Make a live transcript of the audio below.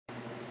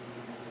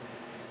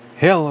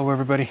Hello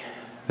everybody,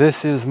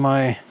 this is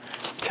my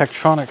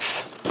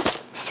Tektronix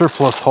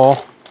surplus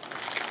haul.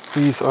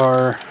 These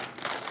are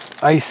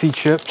IC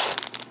chips,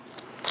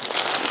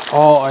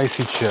 all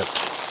IC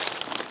chips.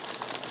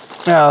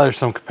 Yeah, there's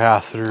some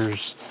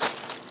capacitors,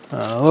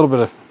 a little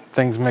bit of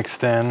things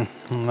mixed in,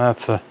 and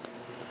that's a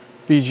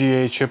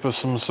VGA chip of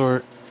some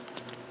sort.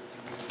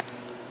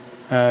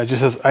 It just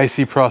says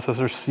IC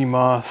processor,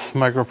 CMOS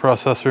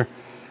microprocessor,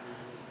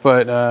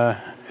 but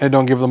it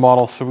don't give the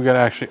model, so we got to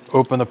actually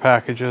open the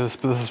packages.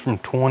 But this is from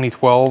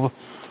 2012.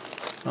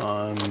 You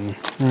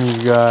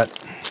got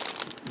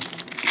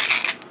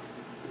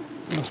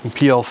some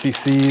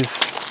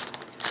PLCCs,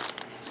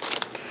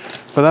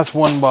 but that's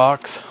one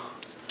box.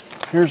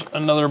 Here's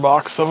another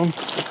box of them.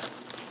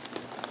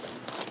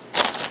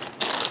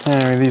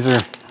 Anyway,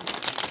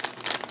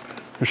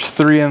 there's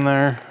three in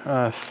there.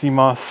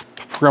 CMOS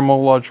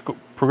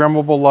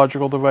programmable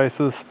logical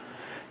devices.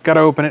 Got to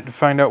open it to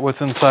find out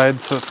what's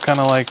inside. So it's kind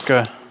of like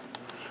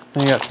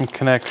then you got some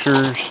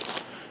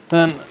connectors.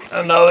 Then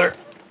another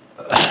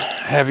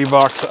heavy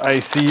box of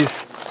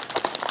ICs,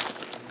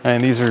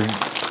 and these are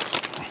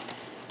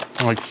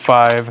like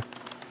 5,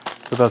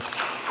 but that's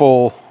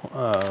full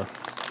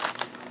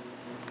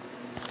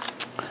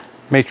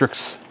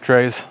matrix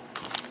trays.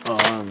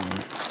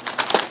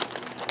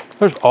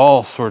 There's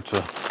all sorts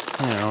of,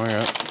 we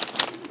got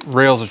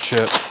rails of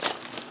chips.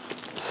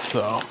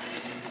 So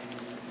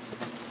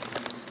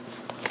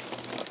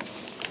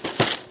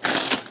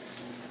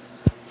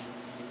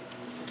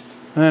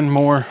and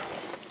more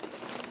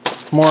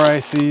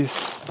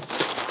ICs,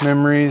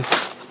 memories.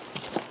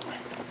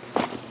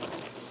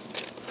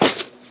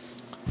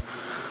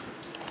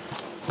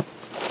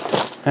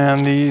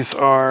 And these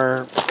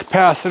are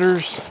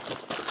capacitors,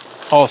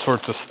 all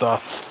sorts of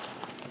stuff.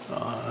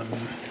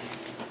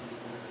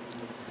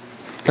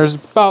 There's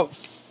about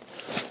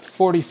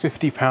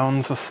 40-50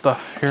 pounds of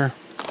stuff here.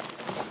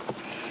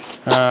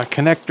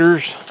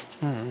 Connectors,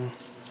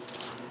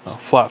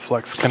 flat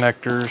flex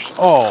connectors,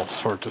 all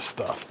sorts of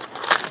stuff.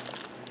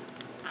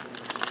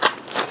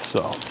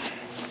 So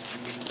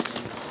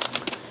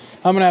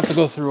I'm gonna have to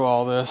go through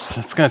all this.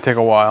 It's gonna take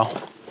a while.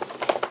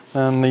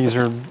 And these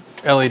are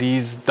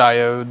LEDs,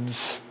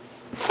 diodes.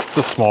 It's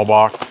a small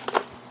box.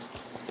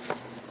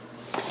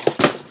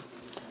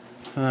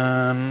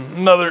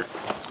 Another,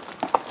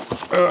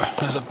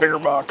 there's a bigger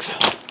box.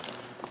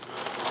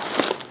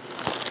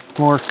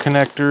 More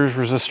connectors,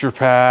 resistor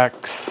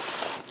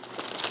packs,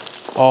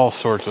 all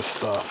sorts of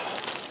stuff.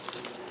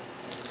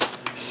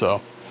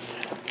 So,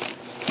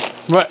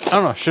 but I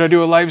don't know, should I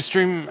do a live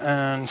stream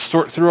and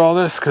sort through all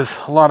this? Because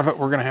a lot of it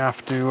we're gonna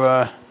have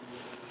to,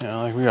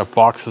 like we got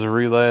boxes of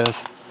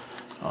relays.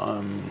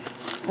 We're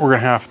gonna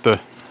have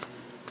to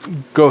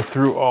go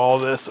through all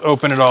this,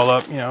 open it all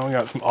up. We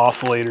got some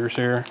oscillators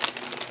here,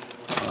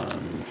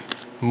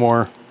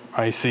 more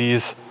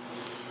ICs,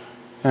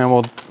 and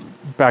we'll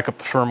back up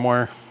the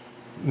firmware,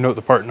 note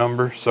the part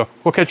number. So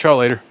we'll catch y'all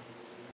later.